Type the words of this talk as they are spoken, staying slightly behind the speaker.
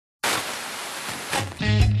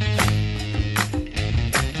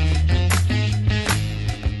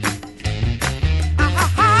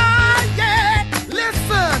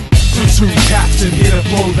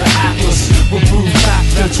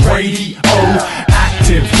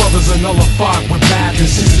radioactive. Brothers are nullified with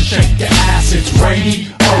madness. Sisters shake your ass, it's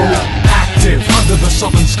radioactive. Under the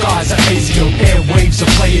southern skies, ASIO airwaves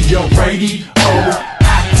are playing your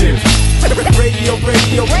radioactive.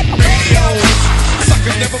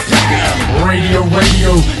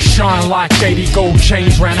 Radio, shine like 80 gold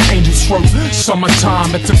chains round an angel's throat.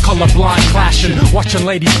 Summertime, it's a colorblind clashing. Watching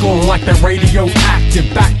ladies glow like they're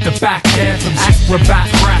radioactive. Back-to-back anthems, acrobat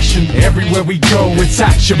crashing. Everywhere we go, it's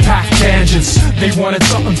action-packed tangents. They wanted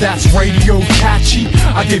something that's radio catchy.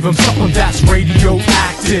 I gave them something that's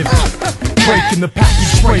radioactive. Breaking the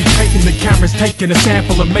package spray, painting the cameras, taking a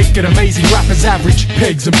sample and making amazing rappers average.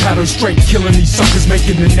 Pegs and Patto straight, killing these suckers,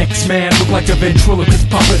 making the next man look like a ventriloquist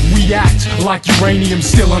puppet. We act like uranium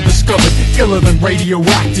still undiscovered, iller than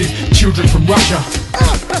radioactive children from Russia.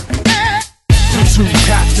 Platoon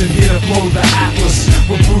captain here to blow the atlas.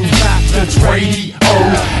 We'll boom back, that's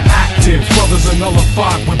radioactive. Brothers are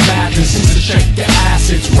nullified with madness. Sisters shake your ass,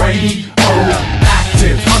 it's radioactive.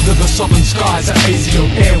 Under the southern skies, ASIO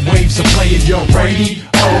airwaves are playing your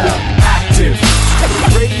radioactive.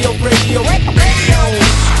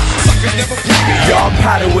 Yo, I'm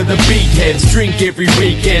Patto with the beat heads. Drink every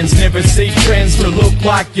weekends. Never see trends to look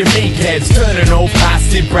like your meatheads. Turning all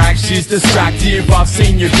passive brag, she's distractive. I've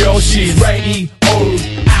seen your girl, she's radioactive.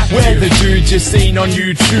 We're the dudes you've seen on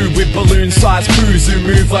YouTube with balloon-sized crews who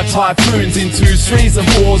move like typhoons in 2s, 3s and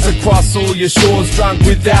 4s across all your shores, drunk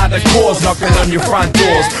without a cause, knocking on your front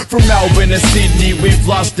doors. From Melbourne to Sydney, we've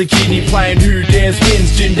lost a kidney, playing Who Dares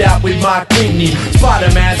Wins, ginned out with Mark Whitney.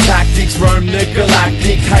 Spider-Man tactics, roam the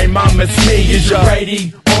galactic. Hey mum, it's me, is your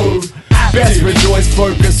radio? Best rejoice,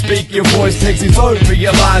 focus, speak your voice. Takes his over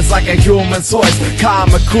your lines like a human choice. Calm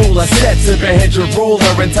and cooler, set to behead your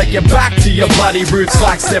ruler and take you back to your bloody roots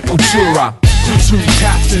like Sepultura. Platoon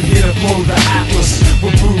captain here to blow the atlas.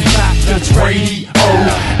 We'll boom back, that's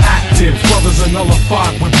radioactive. Brothers are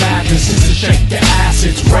nullified with madness. Sisters shake your ass,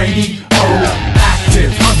 it's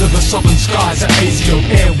radioactive. Under the southern skies, ASIO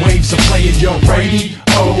airwaves are playing your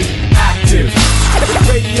radioactive.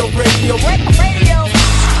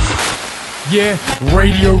 Yeah,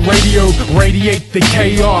 radio, radiate the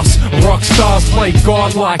chaos. Rock stars play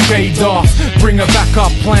God like Adolf. Bring a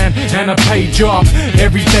backup plan and a paid job.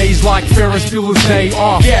 Every day's like Ferris Bueller's day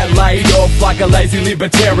off. Get laid off like a lazy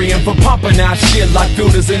libertarian for pumping out shit like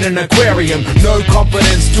filters in an aquarium. No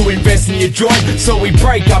confidence to invest in your joint, so we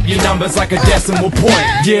break up your numbers like a decimal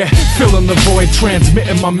point. Yeah, filling the void,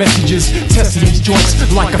 transmitting my messages, testing these joints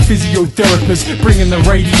like a physiotherapist, bringing the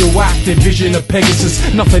radioactive vision of Pegasus.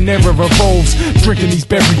 Nothing ever evolves, drinking these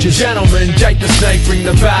beverages. Gentlemen, Jake the Snake, bring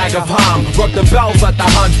the bag of harm. Rock the bells like the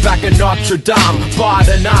hunchback of Notre Dame. Bite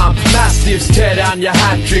an arm, mastiffs tear down your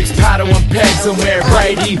hat tricks. Patto and pegs and we're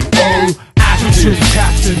radioactive.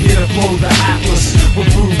 Captain here to blow the atlas. We'll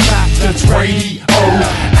boom back, that's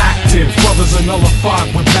radioactive. Brothers are nullified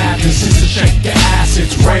with madness. Sisters shake your ass,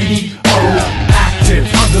 it's radioactive.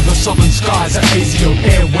 Under the southern skies, ASIO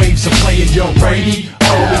airwaves are playing your radioactive.